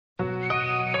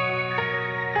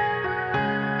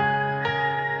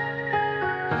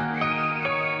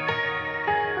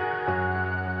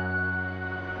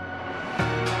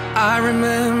I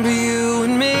remember you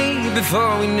and me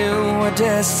before we knew our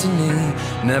destiny.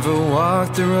 Never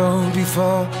walked the road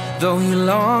before, though you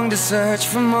longed to search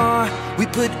for more. We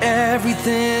put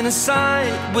everything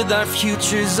aside with our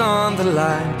futures on the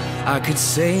line. I could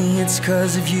say it's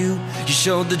 'cause of you. You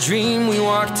showed the dream we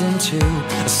walked into.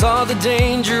 I saw the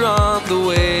danger on the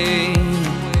way,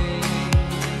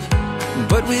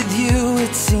 but with you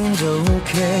it seemed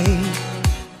okay.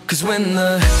 'Cause when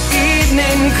the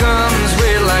evening comes,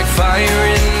 we're like fire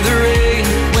in the rain.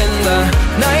 When the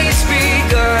night's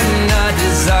begun, our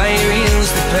desire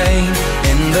heals the pain.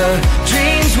 And the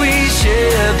dreams we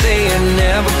share, they are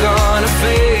never gonna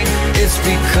fade. It's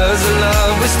because of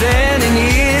love we're standing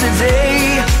here today.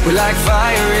 We're like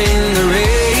fire in the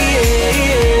rain,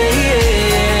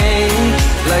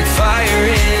 like fire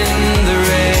in the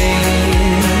rain.